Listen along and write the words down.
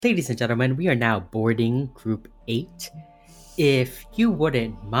Ladies and gentlemen, we are now boarding Group 8. If you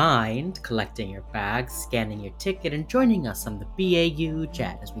wouldn't mind collecting your bags, scanning your ticket, and joining us on the BAU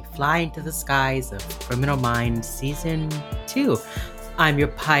jet as we fly into the skies of Criminal Minds Season 2. I'm your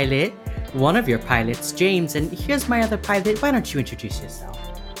pilot, one of your pilots, James, and here's my other pilot. Why don't you introduce yourself?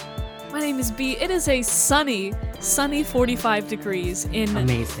 My name is B. It is a sunny 45 degrees in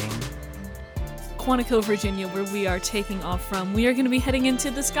Amazing. Quantico, Virginia, where we are taking off from. We are going to be heading into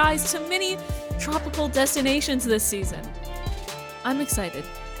the skies to many tropical destinations this season. I'm excited.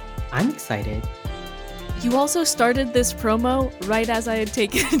 I'm excited. You also started this promo right as I had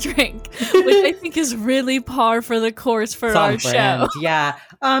taken a drink, which I think is really par for the course for our show. Yeah.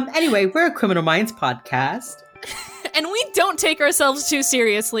 Anyway, we're a Criminal Minds podcast. And we don't take ourselves too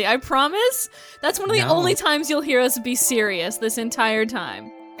seriously, I promise. That's one of the only times you'll hear us be serious this entire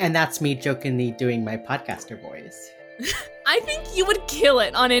time. And that's me jokingly doing my podcaster voice. I think you would kill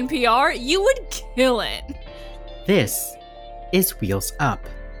it on NPR. You would kill it. This is Wheels Up.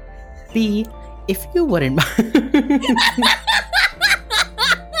 B, if you wouldn't mind.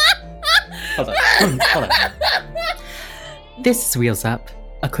 Hold on. This is Wheels Up,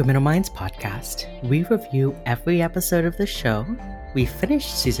 a Criminal Minds podcast. We review every episode of the show. We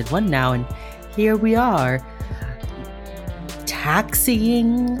finished season 1 now, and here we are.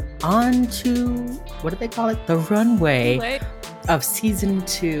 Taxiing onto, what do they call it? The runway of season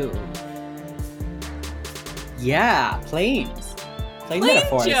 2. Yeah, planes. Plane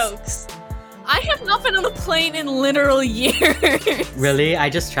metaphors. Jokes. I have not been on a plane in literal years. Really? I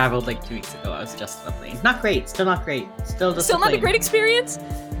just traveled like 2 weeks ago. I was just on a plane. Not great. Still not great. Still not a great experience?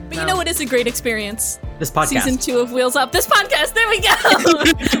 But no. You know what is a great experience? This podcast. Season 2 of Wheels Up. This podcast. There we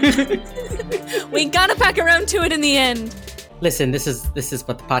go. We gotta pack around to it in the end. Listen, this is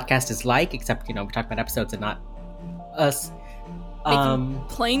what the podcast is like, except, we talk about episodes and not us. Making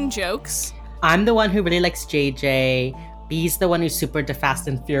plain jokes. I'm the one who really likes JJ. B's the one who's super into Fast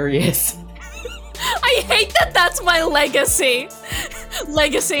and Furious. I hate that that's my legacy.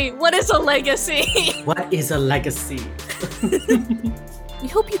 Legacy. What is a legacy? What is a legacy? We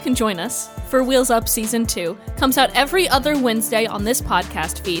hope you can join us for Wheels Up Season 2. Comes out every other Wednesday on this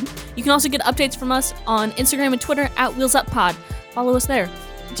podcast feed. You can also get updates from us on Instagram and Twitter at Wheels Up Pod. Follow us there.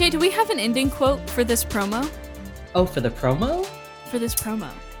 Jay, do we have an ending quote for this promo? Oh, for the promo? For this promo.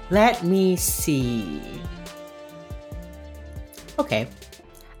 Let me see. Okay.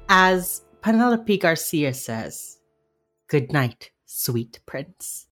 As Penelope Garcia says, good night, sweet prince.